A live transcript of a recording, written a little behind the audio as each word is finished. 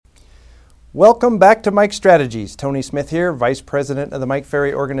Welcome back to Mike Strategies. Tony Smith here, Vice President of the Mike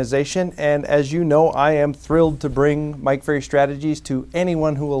Ferry Organization. And as you know, I am thrilled to bring Mike Ferry Strategies to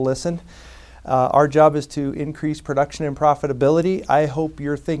anyone who will listen. Our job is to increase production and profitability. I hope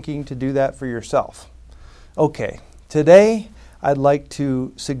you're thinking to do that for yourself. Okay, today I'd like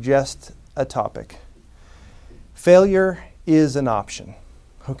to suggest a topic. Failure is an option.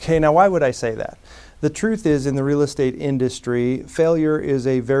 Okay, now why would I say that? The truth is, in the real estate industry, failure is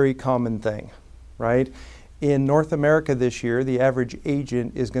a very common thing, right? In North America this year, the average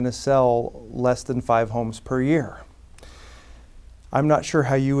agent is going to sell less than 5 homes per year. I'm not sure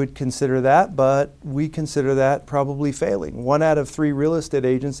how you would consider that, but we consider that probably failing. 1 out of 3 real estate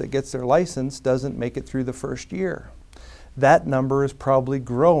agents that gets their license doesn't make it through the first year. That number is probably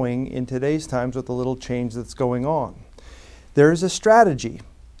growing in today's times with the little change that's going on. There is a strategy.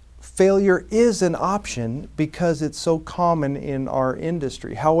 Failure is an option because it's so common in our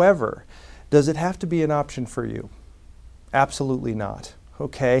industry. However, does it have to be an option for you? Absolutely not.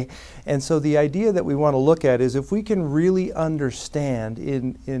 Okay? And so the idea that we want to look at is if we can really understand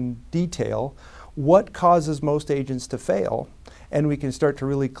in detail what causes most agents to fail, and we can start to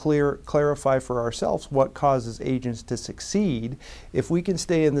really clarify for ourselves what causes agents to succeed. If we can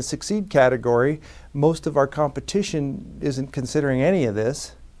stay in the succeed category, most of our competition isn't considering any of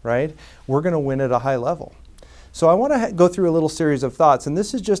this, right? We're going to win at a high level. So I want to go through a little series of thoughts, and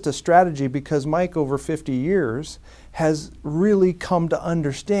this is just a strategy because Mike, over 50 years, has really come to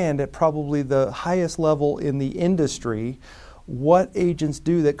understand at probably the highest level in the industry what agents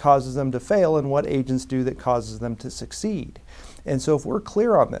do that causes them to fail and what agents do that causes them to succeed. And so if we're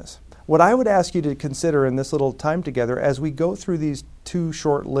clear on this, what I would ask you to consider in this little time together as we go through these 2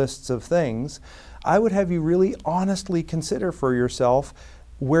 short lists of things, I would have you really honestly consider for yourself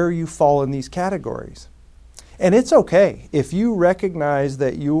where you fall in these categories. And it's okay if you recognize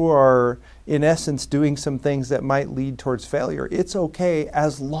that you are, in essence, doing some things that might lead towards failure. It's okay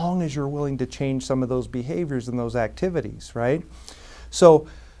as long as you're willing to change some of those behaviors and those activities, right? So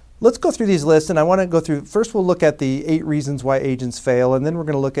let's go through these lists, and I want to go through, first we'll look at the 8 reasons why agents fail, and then we're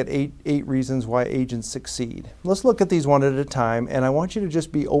going to look at eight reasons why agents succeed. Let's look at these one at a time, and I want you to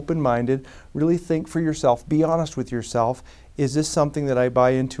just be open-minded, really think for yourself, be honest with yourself. Is this something that I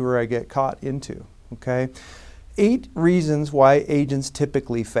buy into or I get caught into? Okay? 8 reasons why agents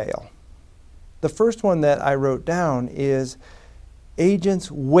typically fail. The first one that I wrote down is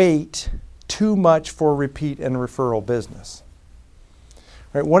agents wait too much for repeat and referral business.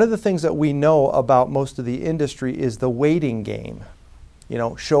 Right? One of the things that we know about most of the industry is the waiting game. You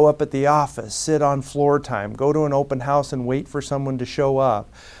know, show up at the office, sit on floor time, go to an open house and wait for someone to show up.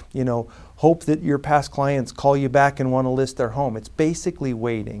 You know, hope that your past clients call you back and want to list their home. It's basically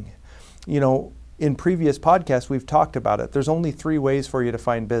waiting. You know, in previous podcasts, we've talked about it. There's only 3 ways for you to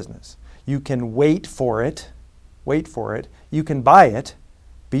find business. You can wait for it. You can buy it,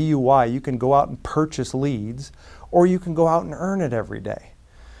 B-U-Y. You can go out and purchase leads, or you can go out and earn it every day.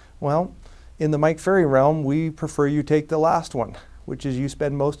 Well, in the Mike Ferry realm, we prefer you take the last one, which is you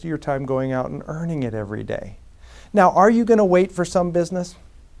spend most of your time going out and earning it every day. Now, are you going to wait for some business?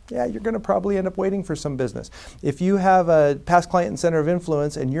 Yeah, you're going to probably end up waiting for some business. If you have a past client and center of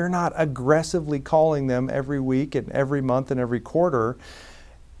influence and you're not aggressively calling them every week and every month and every quarter,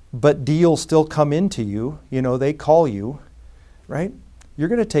 but deals still come into you, you know, they call you, right? You're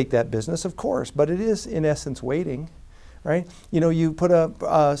going to take that business, of course, but it is in essence waiting, right? You know, you put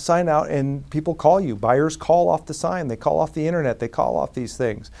a sign out and people call you. Buyers call off the sign. They call off the internet. They call off these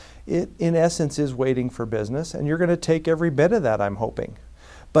things. It, in essence, is waiting for business, and you're going to take every bit of that, I'm hoping.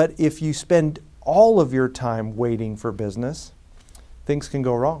 But if you spend all of your time waiting for business, things can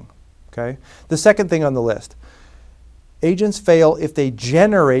go wrong, okay? The second thing on the list, agents fail if they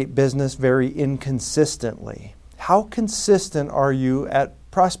generate business very inconsistently. How consistent are you at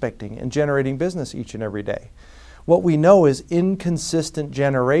prospecting and generating business each and every day? What we know is inconsistent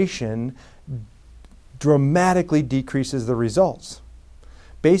generation dramatically decreases the results.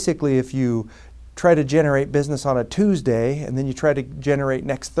 Basically, if you try to generate business on a Tuesday and then you try to generate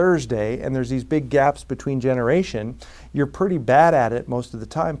next Thursday and there's these big gaps between generation, you're pretty bad at it most of the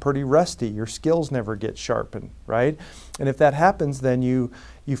time, pretty rusty. Your skills never get sharpened, right? And if that happens, then you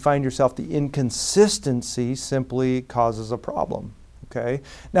find yourself the inconsistency simply causes a problem. Okay.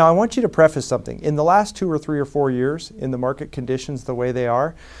 Now I want you to preface something. In the last 2 or 3 or 4 years, in the market conditions the way they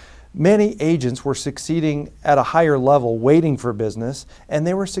are, many agents were succeeding at a higher level waiting for business, and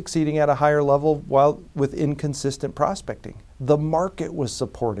they were succeeding at a higher level while with inconsistent prospecting. The market was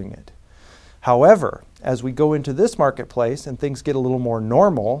supporting it. However, as we go into this marketplace and things get a little more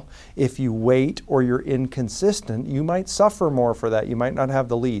normal, if you wait or you're inconsistent, you might suffer more for that. You might not have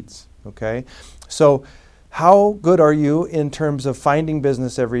the leads, okay? So how good are you in terms of finding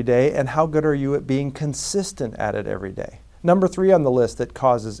business every day, and how good are you at being consistent at it every day? Number 3 on the list that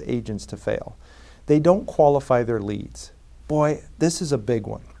causes agents to fail. They don't qualify their leads. Boy, this is a big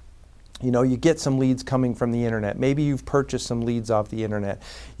one. You get some leads coming from the internet. Maybe you've purchased some leads off the internet.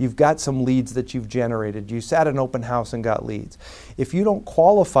 You've got some leads that you've generated. You sat an open house and got leads. If you don't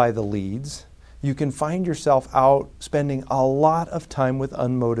qualify the leads, you can find yourself out spending a lot of time with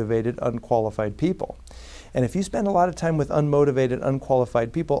unmotivated, unqualified people. And if you spend a lot of time with unmotivated,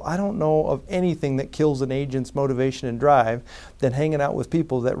 unqualified people, I don't know of anything that kills an agent's motivation and drive than hanging out with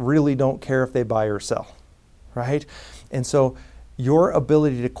people that really don't care if they buy or sell, right? And so your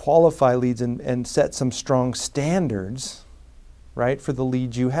ability to qualify leads and set some strong standards, right, for the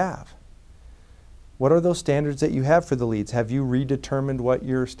leads you have. What are those standards that you have for the leads? Have you redetermined what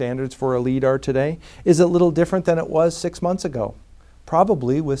your standards for a lead are today? Is it a little different than it was 6 months ago?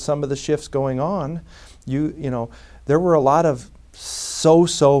 Probably, with some of the shifts going on. There were a lot of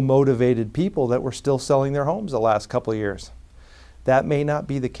so motivated people that were still selling their homes the last couple of years. That may not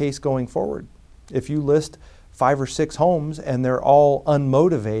be the case going forward. If you list 5 or 6 homes and they're all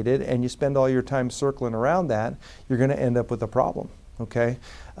unmotivated and you spend all your time circling around that, you're going to end up with a problem, okay?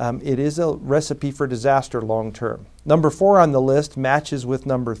 It is a recipe for disaster long term. Number 4 on the list matches with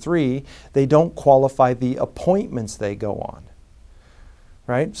number 3. They don't qualify the appointments they go on,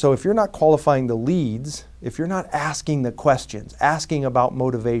 right? So if you're not qualifying the leads, if you're not asking the questions, asking about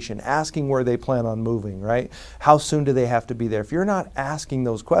motivation, asking where they plan on moving, right? How soon do they have to be there? If you're not asking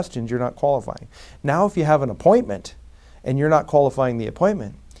those questions, you're not qualifying. Now, if you have an appointment and you're not qualifying the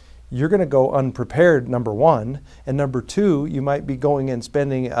appointment, you're going to go unprepared, number 1. And number 2, you might be going and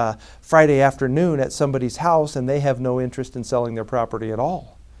spending a Friday afternoon at somebody's house and they have no interest in selling their property at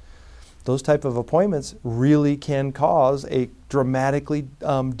all. Those type of appointments really can cause a dramatically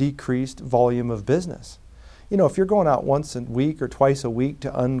decreased volume of business. If you're going out once a week or twice a week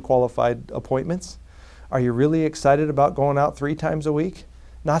to unqualified appointments, are you really excited about going out 3 times a week?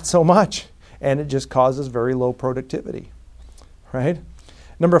 Not so much. And it just causes very low productivity, right?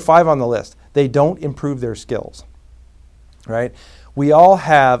 Number 5 on the list, they don't improve their skills, right? We all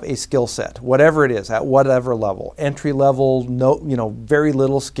have a skill set, whatever it is, at whatever level, entry level, very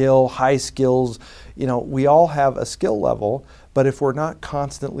little skill, high skills. We all have a skill level, but if we're not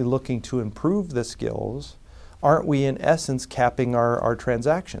constantly looking to improve the skills, aren't we in essence capping our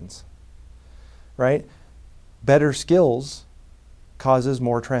transactions, right? Better skills causes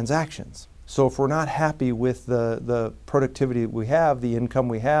more transactions. So if we're not happy with the productivity we have, the income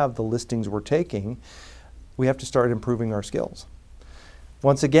we have, the listings we're taking, we have to start improving our skills.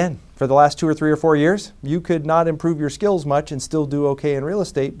 Once again, for the last 2 or 3 or 4 years, you could not improve your skills much and still do okay in real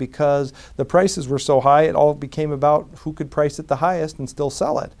estate because the prices were so high, it all became about who could price it the highest and still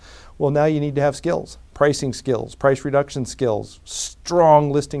sell it. Well, now you need to have skills, pricing skills, price reduction skills,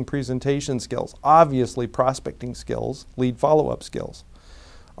 strong listing presentation skills, obviously prospecting skills, lead follow-up skills.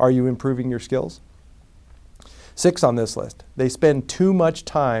 Are you improving your skills? 6 on this list, they spend too much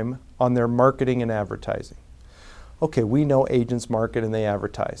time on their marketing and advertising. Okay, we know agents market and they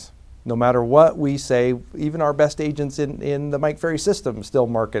advertise. No matter what we say, even our best agents in the Mike Ferry system still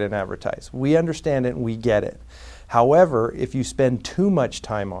market and advertise. We understand it and we get it. However, if you spend too much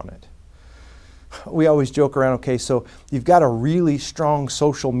time on it, we always joke around, okay, so you've got a really strong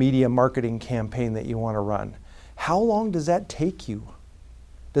social media marketing campaign that you want to run. How long does that take you?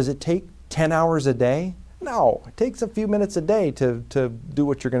 Does it take 10 hours a day? No, it takes a few minutes a day to do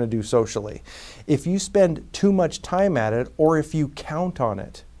what you're going to do socially. If you spend too much time at it, or if you count on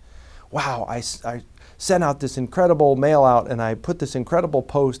it, wow, I sent out this incredible mail out and I put this incredible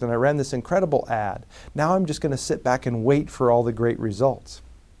post and I ran this incredible ad. Now I'm just going to sit back and wait for all the great results.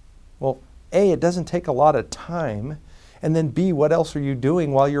 Well, A, it doesn't take a lot of time. And then B, what else are you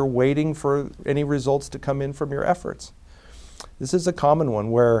doing while you're waiting for any results to come in from your efforts? This is a common one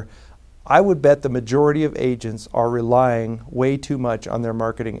where I would bet the majority of agents are relying way too much on their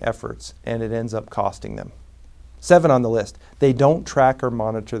marketing efforts, and it ends up costing them. 7 on the list, they don't track or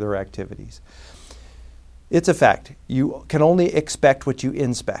monitor their activities. It's a fact. You can only expect what you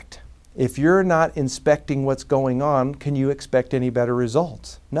inspect. If you're not inspecting what's going on, can you expect any better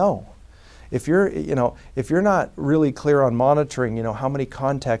results? No. If you're not really clear on monitoring, how many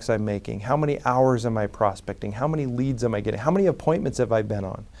contacts I'm making, how many hours am I prospecting, how many leads am I getting, how many appointments have I been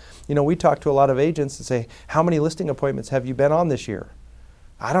on? We talk to a lot of agents and say, how many listing appointments have you been on this year?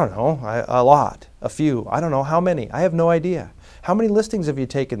 I don't know, a lot, a few. I don't know how many. I have no idea. How many listings have you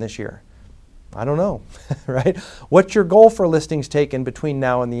taken this year? I don't know, right? What's your goal for listings taken between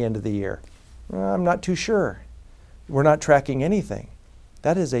now and the end of the year? I'm not too sure. We're not tracking anything.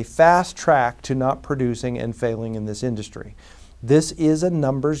 That is a fast track to not producing and failing in this industry. This is a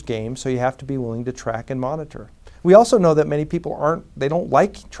numbers game, so you have to be willing to track and monitor. We also know that many people don't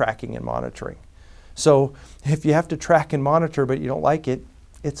like tracking and monitoring. So if you have to track and monitor but you don't like it,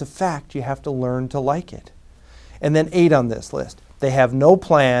 it's a fact you have to learn to like it. And then 8 on this list. They have no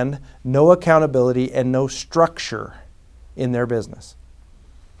plan, no accountability, and no structure in their business.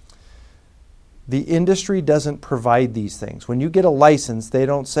 The industry doesn't provide these things. When you get a license, they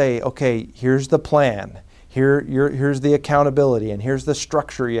don't say, okay, here's the plan, here's the accountability, and here's the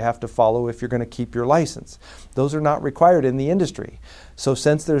structure you have to follow if you're going to keep your license. Those are not required in the industry. So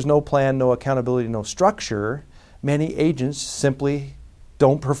since there's no plan, no accountability, no structure, many agents simply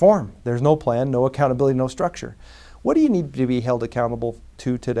don't perform. There's no plan, no accountability, no structure. What do you need to be held accountable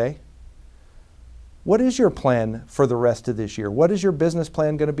to today? What is your plan for the rest of this year? What is your business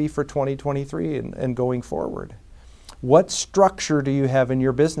plan going to be for 2023 and going forward? What structure do you have in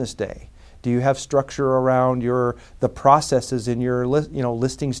your business day? Do you have structure around the processes in your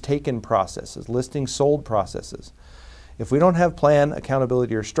listings taken processes, listings sold processes? If we don't have plan,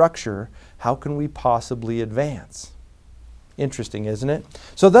 accountability, or structure, how can we possibly advance? Interesting, isn't it?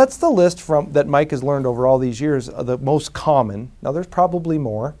 So that's the list that Mike has learned over all these years, the most common. Now there's probably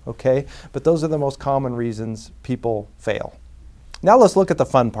more, okay? But those are the most common reasons people fail. Now let's look at the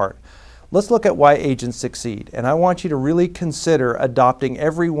fun part. Let's look at why agents succeed. And I want you to really consider adopting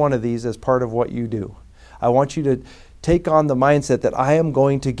every one of these as part of what you do. I want you to take on the mindset that I am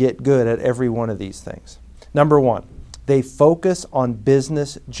going to get good at every one of these things. Number 1, they focus on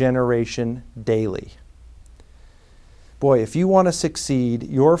business generation daily. Boy, if you want to succeed,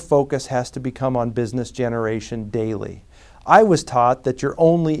 your focus has to become on business generation daily. I was taught that you're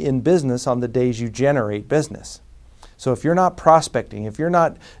only in business on the days you generate business. So if you're not prospecting, if you're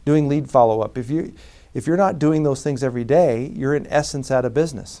not doing lead follow-up, if you're not doing those things every day, you're in essence out of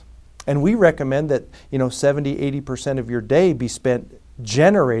business. And we recommend that 70-80% of your day be spent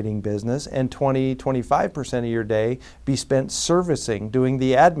generating business and 20-25% of your day be spent servicing, doing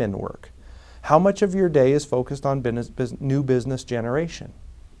the admin work. How much of your day is focused on new business generation?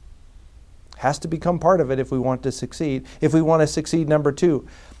 Has to become part of it if we want to succeed. If we want to succeed, number 2,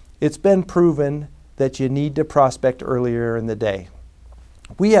 it's been proven that you need to prospect earlier in the day.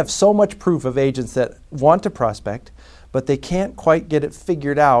 We have so much proof of agents that want to prospect, but they can't quite get it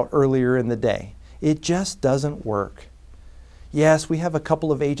figured out earlier in the day. It just doesn't work. Yes, we have a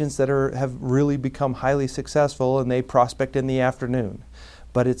couple of agents that have really become highly successful and they prospect in the afternoon,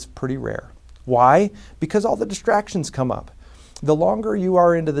 but it's pretty rare. Why? Because all the distractions come up. The longer you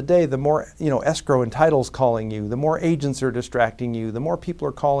are into the day, the more escrow and title's calling you, the more agents are distracting you, the more people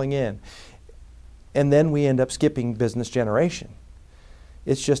are calling in. And then we end up skipping business generation.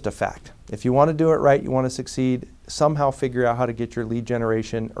 It's just a fact. If you want to do it right, you want to succeed, somehow figure out how to get your lead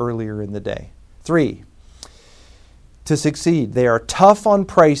generation earlier in the day. 3, to succeed, they are tough on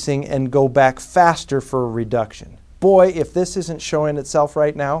pricing and go back faster for a reduction. Boy, if this isn't showing itself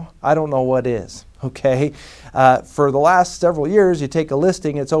right now, I don't know what is, okay? For the last several years, you take a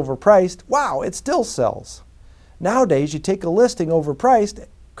listing, it's overpriced. Wow, it still sells. Nowadays, you take a listing overpriced,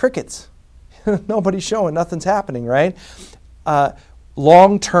 crickets. Nobody's showing, nothing's happening, right?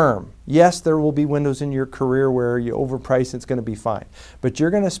 Long term, yes, there will be windows in your career where you overprice, it's going to be fine. But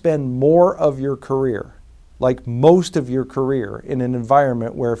you're going to spend more of your career, like most of your career, in an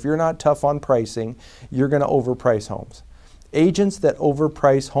environment where if you're not tough on pricing, you're going to overprice homes. Agents that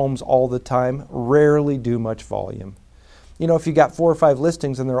overprice homes all the time rarely do much volume. If you got 4 or 5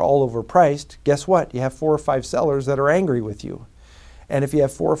 listings and they're all overpriced, guess what? You have 4 or 5 sellers that are angry with you. And if you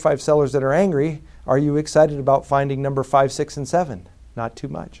have 4 or 5 sellers that are angry, are you excited about finding number 5, 6, and 7? Not too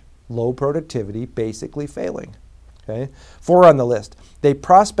much. Low productivity, basically failing. Okay? 4 on the list. They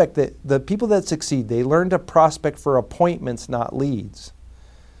prospect, the people that succeed, they learn to prospect for appointments, not leads.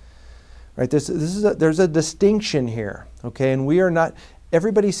 Right? There's a distinction here. Okay? And we are not,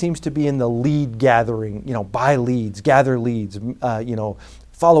 everybody seems to be in the lead gathering, buy leads, gather leads,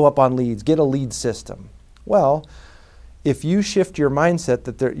 follow up on leads, get a lead system. Well, if you shift your mindset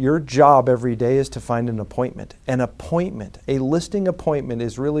that your job every day is to find an appointment, a listing appointment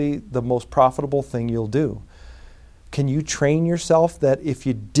is really the most profitable thing you'll do. Can you train yourself that if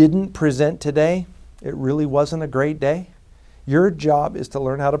you didn't present today, it really wasn't a great day? Your job is to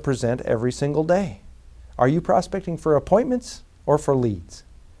learn how to present every single day. Are you prospecting for appointments or for leads?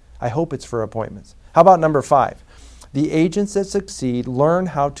 I hope it's for appointments. How about number 5? The agents that succeed learn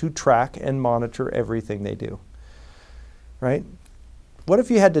how to track and monitor everything they do. Right? What if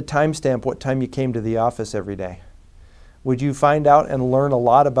you had to timestamp what time you came to the office every day? Would you find out and learn a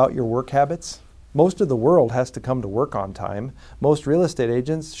lot about your work habits? Most of the world has to come to work on time. Most real estate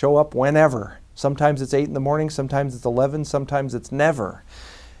agents show up whenever. Sometimes it's 8 in the morning, sometimes it's 11, sometimes it's never.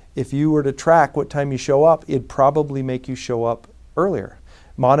 If you were to track what time you show up, it'd probably make you show up earlier.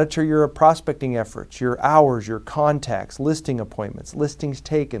 Monitor your prospecting efforts, your hours, your contacts, listing appointments, listings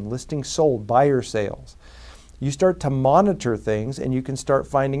taken, listings sold, buyer sales. You start to monitor things and you can start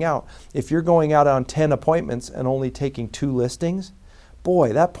finding out. If you're going out on 10 appointments and only taking 2 listings,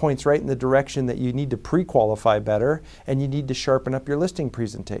 boy, that points right in the direction that you need to pre-qualify better and you need to sharpen up your listing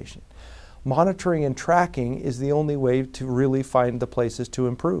presentation. Monitoring and tracking is the only way to really find the places to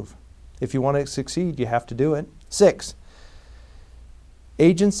improve. If you want to succeed, you have to do it. 6,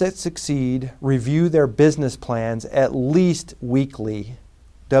 agents that succeed review their business plans at least weekly,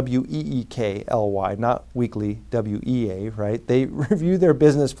 W-E-E-K-L-Y, not weekly, W-E-A, right? They review their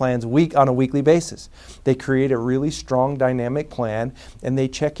business plans on a weekly basis. They create a really strong dynamic plan and they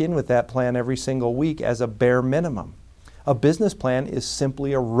check in with that plan every single week as a bare minimum. A business plan is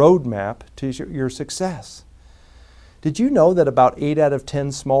simply a roadmap to your success. Did you know that about 8 out of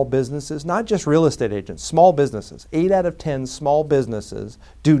 10 small businesses, not just real estate agents, small businesses, 8 out of 10 small businesses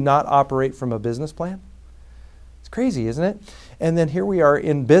do not operate from a business plan? It's crazy, isn't it? And then here we are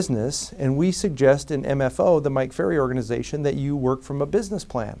in business, and we suggest in MFO, the Mike Ferry organization, that you work from a business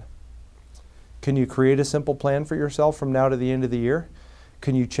plan. Can you create a simple plan for yourself from now to the end of the year?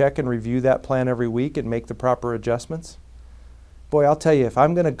 Can you check and review that plan every week and make the proper adjustments? Boy, I'll tell you, if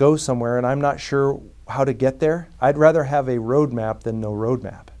I'm going to go somewhere and I'm not sure how to get there, I'd rather have a roadmap than no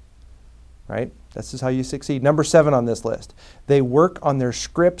roadmap, right? This is how you succeed. Number 7 on this list, they work on their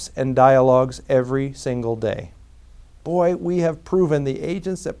scripts and dialogues every single day. Boy, we have proven the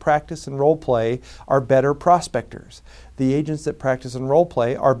agents that practice and role play are better prospectors. The agents that practice and role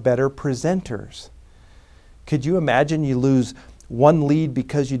play are better presenters. Could you imagine you lose 1 lead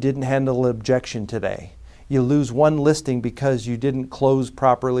because you didn't handle an objection today? You lose 1 listing because you didn't close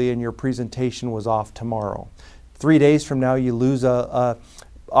properly and your presentation was off tomorrow. 3 days from now, you lose a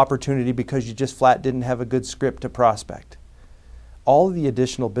opportunity because you just flat didn't have a good script to prospect. All of the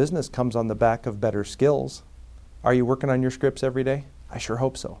additional business comes on the back of better skills. Are you working on your scripts every day? I sure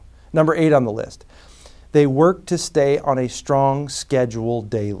hope so. Number 8 on the list. They work to stay on a strong schedule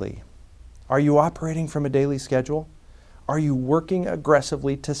daily. Are you operating from a daily schedule? Are you working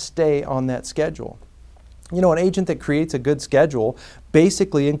aggressively to stay on that schedule? You know, an agent that creates a good schedule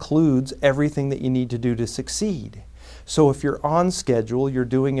basically includes everything that you need to do to succeed. So if you're on schedule, you're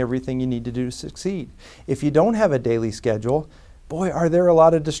doing everything you need to do to succeed. If you don't have a daily schedule, boy, are there a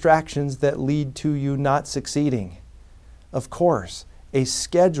lot of distractions that lead to you not succeeding. Of course, a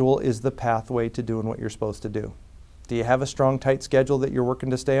schedule is the pathway to doing what you're supposed to do. Do you have a strong, tight schedule that you're working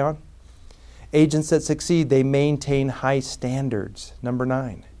to stay on? Agents that succeed, they maintain high standards. Number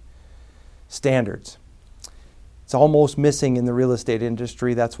 9, standards. It's almost missing in the real estate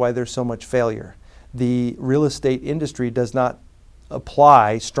industry. That's why there's so much failure. The real estate industry does not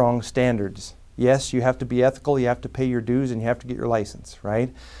apply strong standards. Yes, you have to be ethical, you have to pay your dues, and you have to get your license,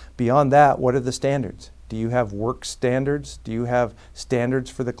 right? Beyond that, what are the standards? Do you have work standards? Do you have standards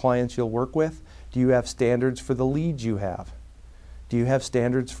for the clients you'll work with? Do you have standards for the leads you have? Do you have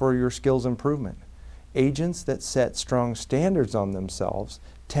standards for your skills improvement? Agents that set strong standards on themselves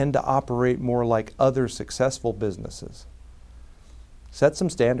tend to operate more like other successful businesses. Set some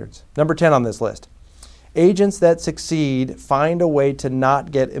standards. Number 10 on this list. Agents that succeed find a way to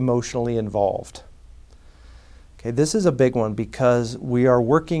not get emotionally involved. Okay, this is a big one because we are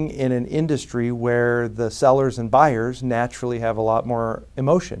working in an industry where the sellers and buyers naturally have a lot more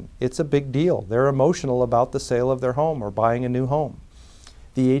emotion. It's a big deal. They're emotional about the sale of their home or buying a new home.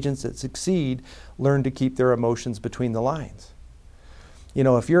 The agents that succeed learn to keep their emotions between the lines. You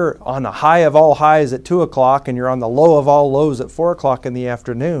know, if you're on the high of all highs at 2 o'clock and you're on the low of all lows at 4 o'clock in the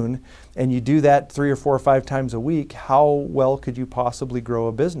afternoon, and you do that 3 or 4 or 5 times a week, how well could you possibly grow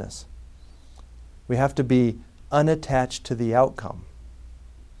a business? We have to be unattached to the outcome.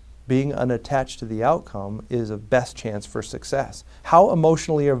 Being unattached to the outcome is a best chance for success. How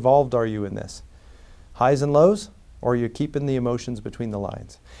emotionally involved are you in this? Highs and lows? Or you're keeping the emotions between the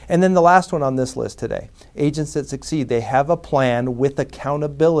lines? And then the last one on this list today, agents that succeed, they have a plan with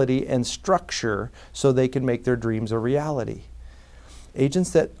accountability and structure so they can make their dreams a reality.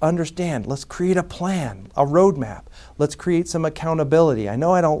 Agents that understand, let's create a plan, a roadmap. Let's create some accountability. I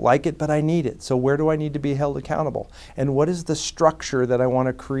know I don't like it, but I need it. So where do I need to be held accountable? And what is the structure that I want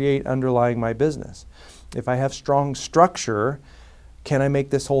to create underlying my business? If I have strong structure, can I make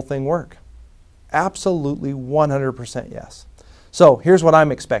this whole thing work? Absolutely 100% yes. So here's what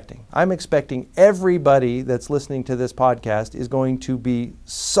I'm expecting. I'm expecting everybody that's listening to this podcast is going to be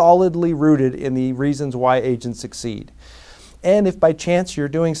solidly rooted in the reasons why agents succeed. And if by chance you're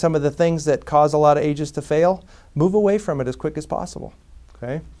doing some of the things that cause a lot of agents to fail, move away from it as quick as possible.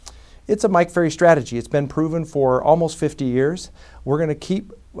 Okay? It's a Mike Ferry strategy. It's been proven for almost 50 years. We're going to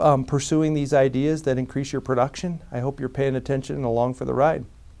keep pursuing these ideas that increase your production. I hope you're paying attention and along for the ride.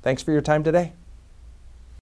 Thanks for your time today.